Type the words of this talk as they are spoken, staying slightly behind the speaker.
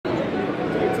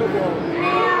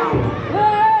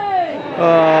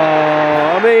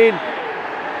I mean,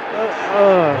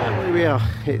 here we are.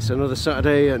 It's another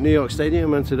Saturday at New York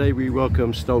Stadium, and today we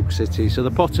welcome Stoke City. So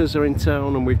the Potters are in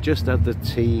town, and we've just had the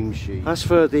team sheet. As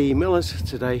for the Millers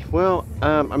today, well,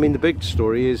 I mean, the big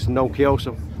story is no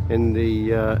Kioso in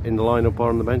the lineup or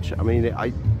on the bench. I mean,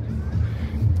 I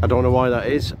don't know why that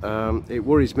is. It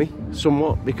worries me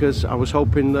somewhat because I was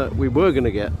hoping that we were going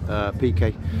to get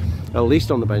PK at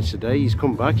least on the bench today. He's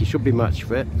come back. He should be match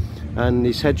fit, and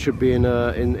his head should be in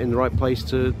the right place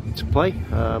to play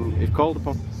if called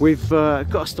upon. We've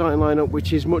got a starting lineup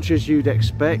which is much as you'd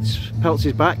expect. Peltz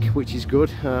is back, which is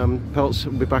good. Peltz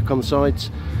will be back on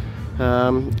sides.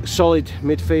 Solid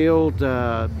midfield.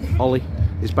 Ollie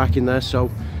is back in there, so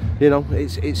you know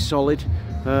it's solid.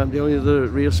 The only other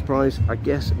real surprise, I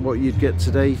guess, what you'd get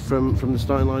today from the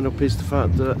starting lineup is the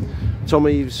fact that Tom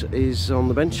Eaves is on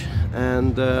the bench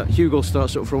and Hugo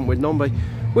starts up front with Nombe,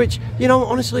 which, you know,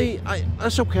 honestly,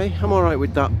 that's okay. I'm all right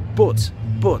with that. But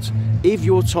if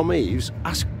you're Tom Eaves,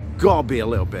 that's got to be a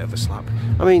little bit of a slap.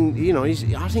 I mean, you know, I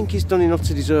think he's done enough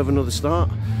to deserve another start.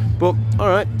 But all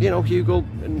right, you know, Hugo,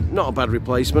 not a bad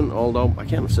replacement. Although I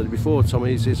can't have said it before, Tom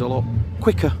Eaves is a lot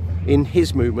quicker in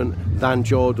his movement than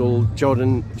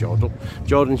Jordan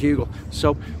Hugo.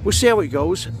 So we'll see how it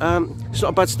goes. It's not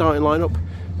a bad starting lineup,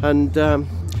 and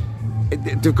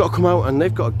they've got to come out and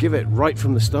they've got to give it right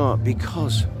from the start,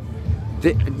 because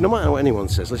no matter what anyone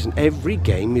says, listen, every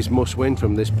game is must win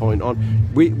from this point on.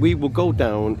 We will go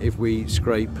down if we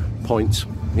scrape points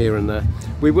here and there.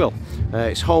 We will.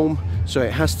 It's home, so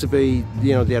it has to be,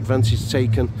 you know, the advantage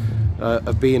taken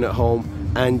of being at home.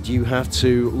 And you have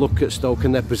to look at Stoke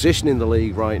and their position in the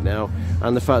league right now,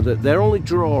 and the fact that they're only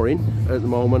drawing at the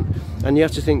moment, and you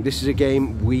have to think this is a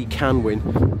game we can win,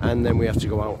 and then we have to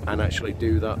go out and actually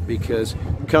do that, because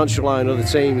we can't rely on other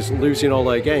teams losing all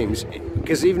their games,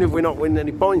 because even if we're not winning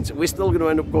any points, we're still going to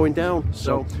end up going down.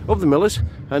 So up the Millers,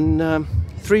 and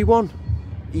 3-1,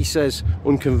 he says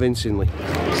unconvincingly.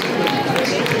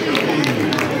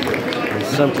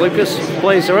 St. Lucas,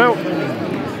 players are out.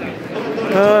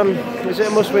 Is it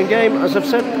a must-win game? As I've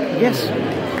said, yes.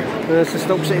 There's the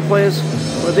Stoke City players.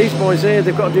 But these boys here,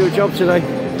 they've got to do a job today.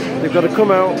 They've got to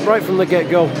come out right from the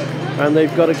get-go, and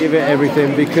they've got to give it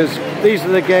everything, because these are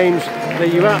the games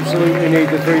that you absolutely need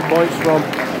the 3 points from.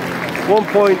 1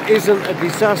 point isn't a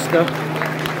disaster,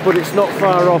 but it's not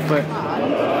far off it.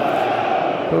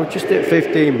 Well, just at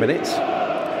 15 minutes,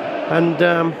 and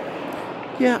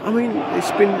yeah, I mean,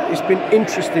 it's been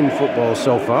interesting football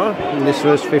so far in this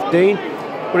first 15.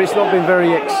 But it's not been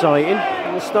very exciting.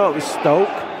 We'll start with Stoke.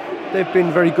 They've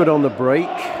been very good on the break,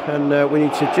 and we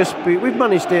need to just be. We've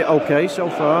managed it okay so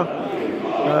far.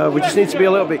 We just need to be a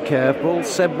little bit careful.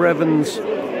 Seb Revens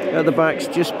at the back's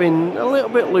just been a little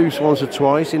bit loose once or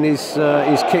twice in his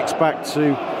kicks back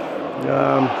to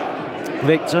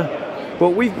Victor.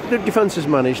 But the defence has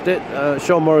managed it.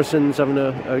 Sean Morrison's having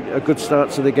a good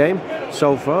start to the game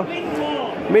so far.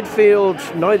 Midfield,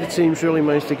 neither team's really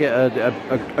managed to get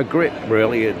a grip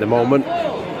really at the moment,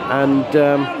 and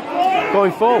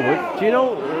going forward, do you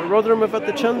know, Rotherham have had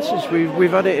the chances.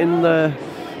 We've had it in the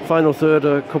final third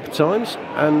a couple of times,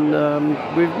 and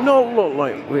we've not looked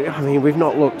like we've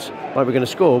not looked like we're going to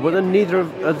score, but then neither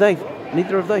have they.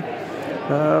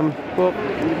 But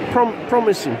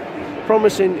promising,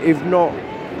 if not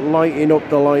lighting up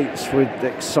the lights with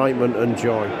excitement and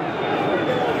joy.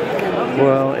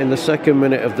 Well, in the second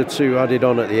minute of the 2 added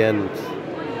on at the end,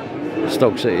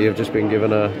 Stoke City have just been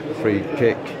given a free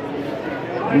kick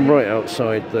right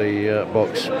outside the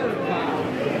box.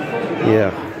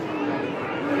 Yeah,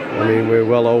 I mean, we're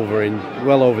well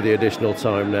over the additional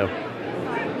time now.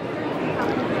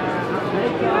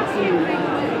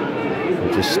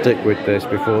 We'll just stick with this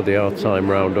before the half-time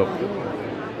roundup.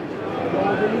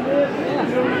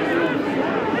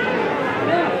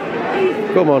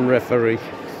 Come on, referee.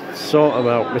 Sort them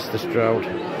out, Mr. Stroud.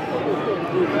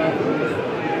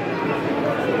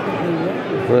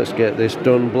 Let's get this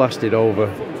done, blasted over,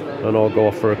 and I'll go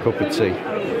off for a cup of tea.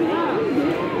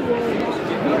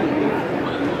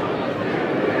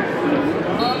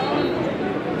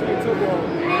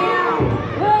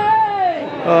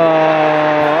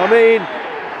 I mean,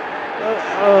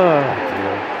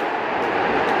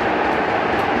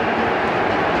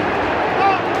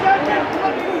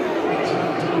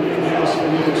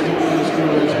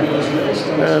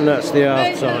 And that's the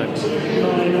half time.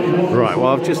 Right, well,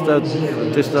 I've just had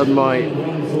my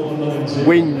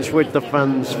whinge with the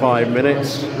fans 5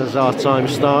 minutes as our time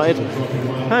started.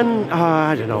 And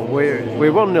I don't know, we're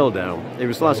 1-0 down. It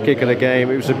was the last kick of the game.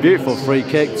 It was a beautiful free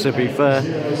kick, to be fair.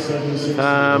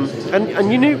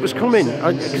 And you knew it was coming.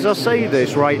 Because I'll say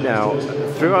this right now,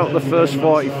 throughout the first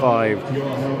 45,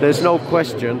 there's no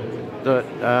question that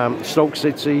Stoke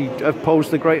City have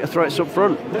posed the greater threats up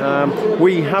front.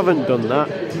 We haven't done that.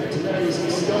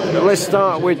 Let's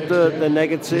start with the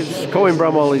negatives. Cohen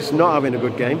Bramwell is not having a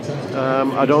good game.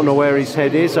 I don't know where his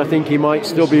head is. I think he might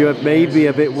still be maybe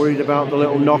a bit worried about the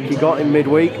little knock he got in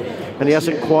midweek, and he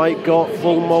hasn't quite got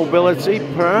full mobility,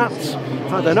 perhaps.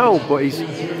 I don't know, but he's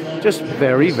just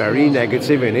very, very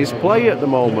negative in his play at the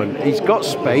moment. He's got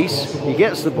space, he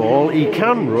gets the ball, he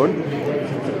can run,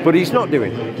 but he's not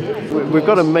doing it. We've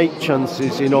got to make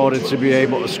chances in order to be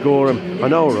able to score them. I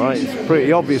know, right? It's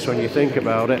pretty obvious when you think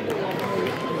about it.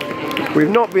 We've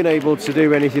not been able to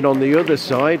do anything on the other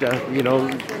side. You know,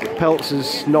 Peltz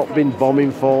has not been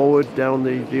bombing forward down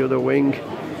the other wing.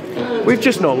 We've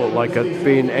just not looked like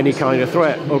being any kind of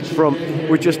threat up front.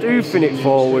 We're just oofing it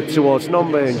forward towards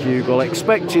Nombe and Hugo,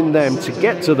 expecting them to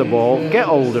get to the ball, get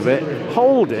hold of it,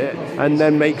 hold it, and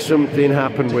then make something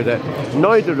happen with it.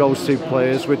 Neither of those two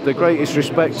players, with the greatest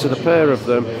respect to the pair of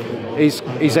them, is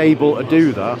able to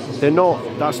do that.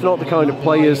 That's not the kind of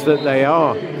players that they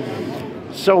are.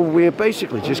 So we're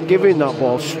basically just giving that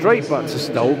ball straight back to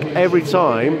Stoke every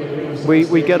time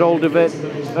we get hold of it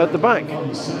at the back.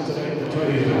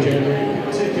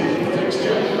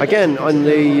 Again, on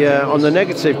the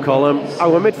negative column,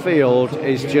 our midfield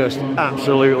is just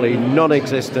absolutely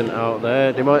non-existent out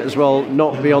there. They might as well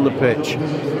not be on the pitch.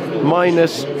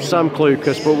 Minus Sam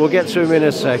Klukas, but we'll get to him in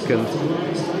a second.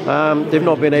 They've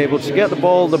not been able to get the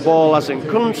ball hasn't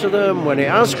come to them. When it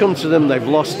has come to them, they've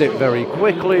lost it very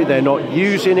quickly. They're not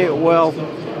using it well.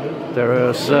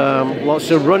 There's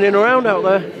lots of running around out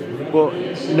there, but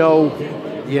no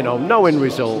end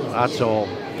result at all.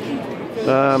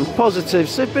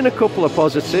 Positives, there've been a couple of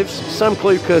positives. Sam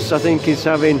Klukas, I think, is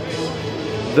having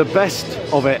the best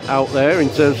of it out there in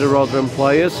terms of Rotherham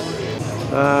players.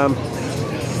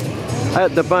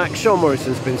 At the back, Sean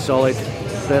Morrison's been solid.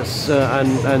 That's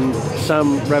and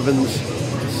Seb Revens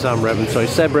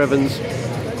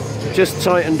just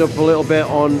tightened up a little bit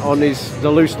on the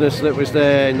looseness that was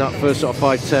there in that first sort of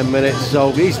 5-10 minutes,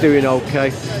 so he's doing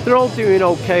okay. They're all doing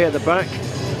okay at the back,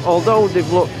 although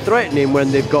they've looked threatening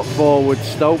when they've got forward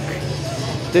Stoke.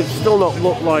 They've still not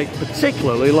looked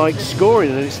particularly like scoring,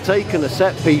 and it's taken a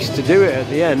set piece to do it at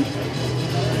the end.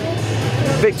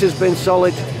 Victor's been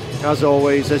solid, as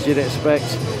always, as you'd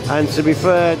expect. And to be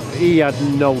fair, he had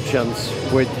no chance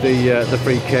with the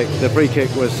free kick. The free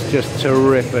kick was just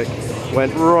terrific.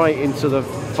 Went right into the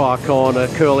far corner,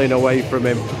 curling away from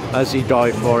him as he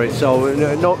dived for it. So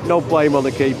no blame on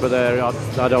the keeper there,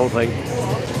 I don't think.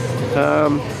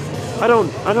 I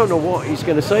don't know what he's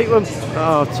going to say to him at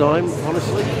half time,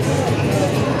 honestly.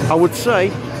 I would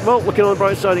say, well, looking on the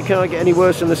bright side, it can't get any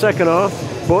worse in the second half,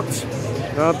 but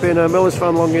I've been a Millers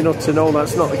fan long enough to know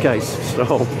that's not the case.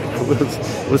 So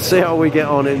we'll see how we get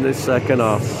on in this second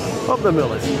half. Up the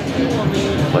Millers.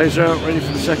 Players are out, ready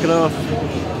for the second half.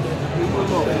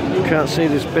 Can't see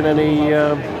there's been any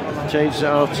changes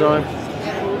at half time.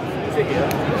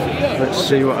 Let's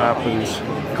see what happens.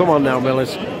 Come on now,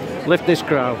 Millers. Lift this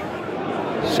crowd.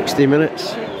 60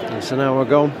 minutes. It's an hour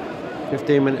gone.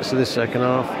 15 minutes of this second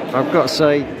half. I've got to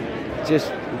say,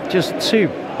 just two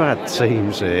bad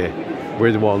teams here,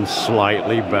 with one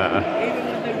slightly better.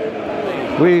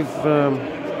 We've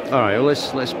all right. Well,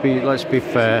 let's be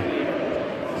fair.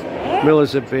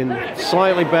 Millers have been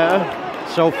slightly better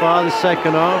so far this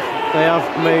second half. They have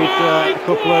made a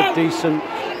couple of decent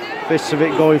bits of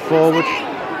it going forward,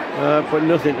 but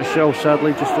nothing to show,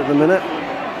 sadly, just at the minute.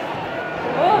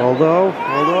 Although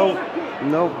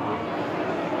no.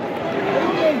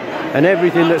 And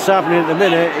everything that's happening at the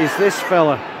minute is this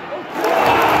fella.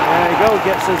 There you go,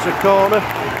 gets us a corner.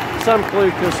 Sam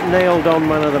Klukas nailed on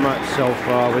man of the match so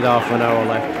far with half an hour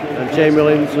left. And Jamie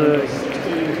Lindsay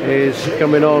is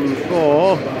coming on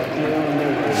for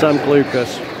Sam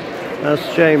Klukas. That's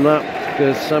a shame that,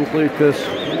 because Sam Klukas,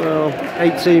 well,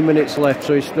 18 minutes left,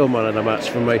 so he's still man of the match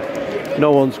for me.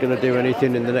 No one's going to do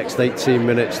anything in the next 18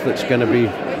 minutes that's going to be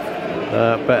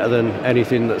better than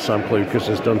anything that Sam Klukas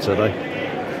has done today.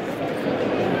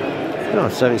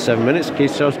 77 minutes,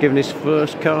 Keith's giving his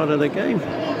first card of the game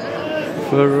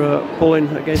for pulling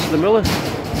against the Miller.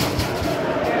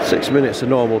 6 minutes of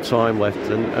normal time left,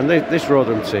 and this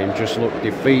Rotherham team just look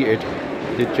defeated.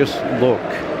 They just look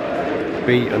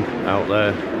beaten out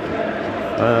there.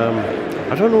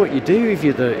 I don't know what you do if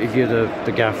you're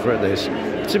the gaffer at this.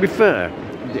 To be fair,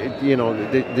 you know,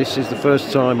 this is the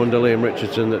first time under Leam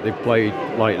Richardson that they've played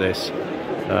like this.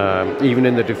 Even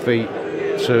in the defeat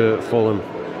to Fulham,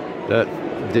 that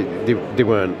they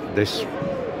weren't this.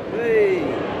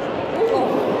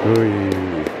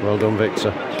 Well done,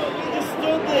 Victor.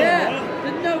 Yeah,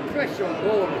 there's no pressure on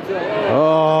ball at all.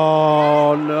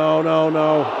 Oh no!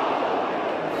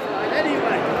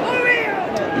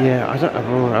 Yeah, I don't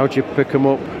know, how'd you pick them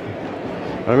up?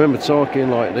 I remember talking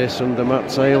like this under Matt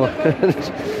Taylor.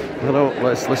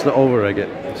 Let's not overegg it.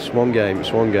 It's one game.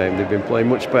 They've been playing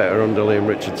much better under Leam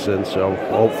Richardson, so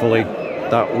hopefully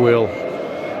that will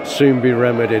soon be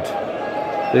remedied.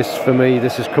 This, for me,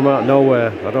 this has come out of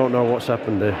nowhere. I don't know what's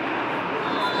happened there.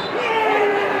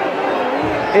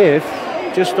 If,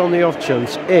 just on the off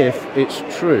chance, if it's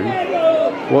true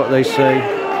what they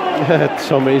say,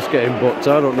 Tommy's getting booked.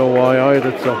 I don't know why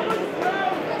either, Tom.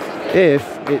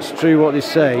 If it's true what they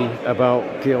say about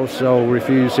Kyoso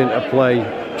refusing to play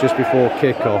just before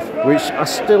kick-off, which I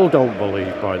still don't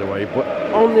believe, by the way, but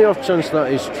on the off chance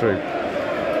that is true,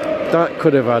 that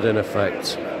could have had an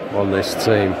effect on this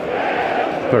team,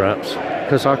 perhaps,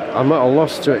 because I'm at a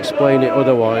loss to explain it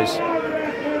otherwise.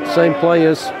 Same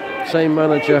players, same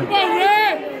manager.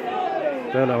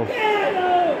 Don't know.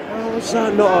 Oh, was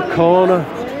that not a corner?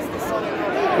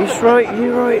 He's right,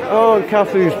 you're right. Oh, and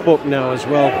Cafu's booked now as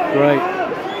well. Great.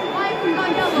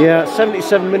 Yeah,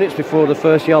 77 minutes before the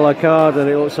first yellow card, and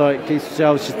it looks like he's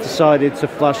decided to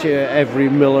flash it at every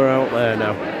Miller out there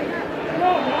now.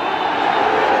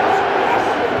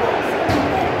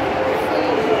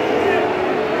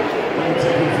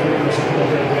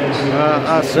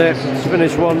 That's it. It's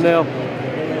finished 1-0.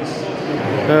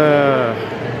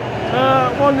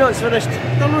 1-0, it's finished.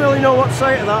 Don't really know what to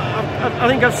say to that. I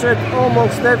think I've said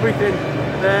almost everything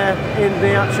there in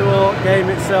the actual game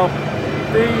itself.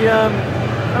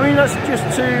 I mean, that's just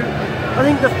I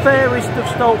think the fairest of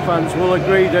Stoke fans will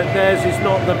agree that theirs is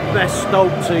not the best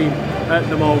Stoke team at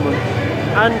the moment.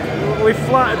 And we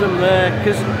flattered them there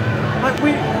because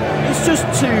it's just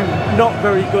two not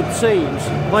very good teams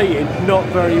playing not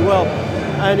very well.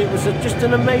 And it was just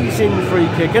an amazing free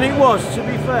kick, and it was, to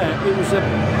be fair, it was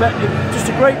just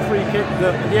a great free kick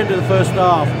that at the end of the first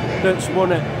half that's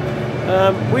won it.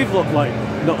 We've looked like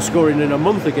not scoring in a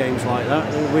month of games like that.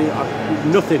 We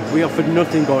offered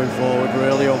nothing going forward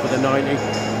really over the 90,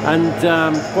 and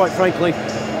quite frankly,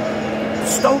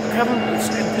 Stoke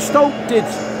did.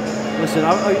 Listen,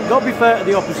 I've got to be fair to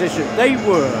the opposition. They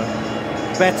were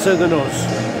better than us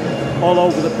all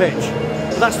over the pitch,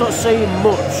 but that's not saying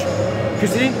much,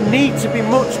 because they didn't need to be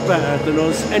much better than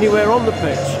us anywhere on the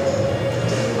pitch.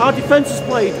 Our defence has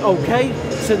played okay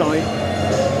tonight.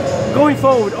 Going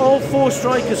forward, all four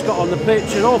strikers got on the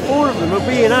pitch, and all four of them are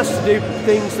being asked to do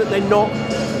things that they're not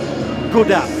good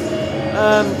at.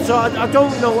 So I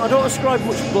don't know, I don't ascribe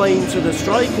much blame to the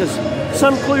strikers.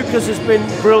 Sam Klukas has been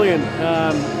brilliant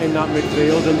in that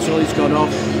midfield until he's gone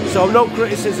off. So no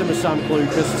criticism of Sam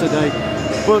Klukas today.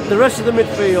 But the rest of the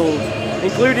midfield,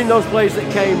 including those players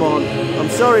that came on, I'm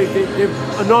sorry, they're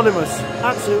anonymous,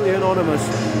 absolutely anonymous.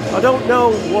 I don't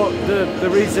know what the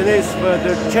reason is for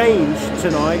the change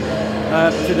tonight,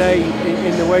 today,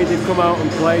 in the way they've come out and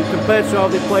played, compared to how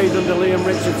they played under Leam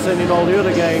Richardson in all the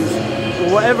other games. But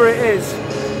whatever it is,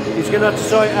 he's going to have to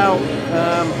sort it out.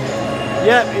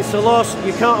 Yeah, it's a loss,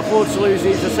 you can't afford to lose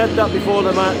it. I said that before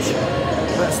the match.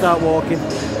 Let's start walking.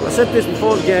 I said this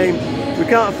before the game. We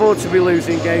can't afford to be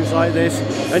losing games like this,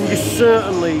 and you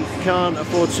certainly can't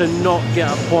afford to not get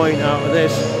a point out of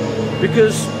this,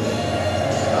 because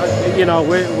you know,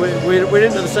 we're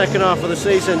into the second half of the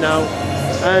season now,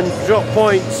 and drop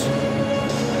points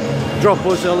drop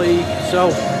us a league. So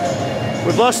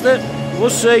we've lost it. We'll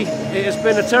see. It has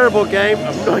been a terrible game.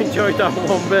 I've not enjoyed that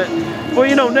one bit, but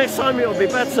you know, next time it'll be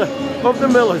better. Hope the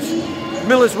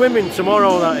Millers women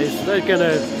tomorrow, that is, they're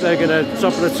gonna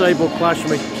top of the table clash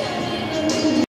me.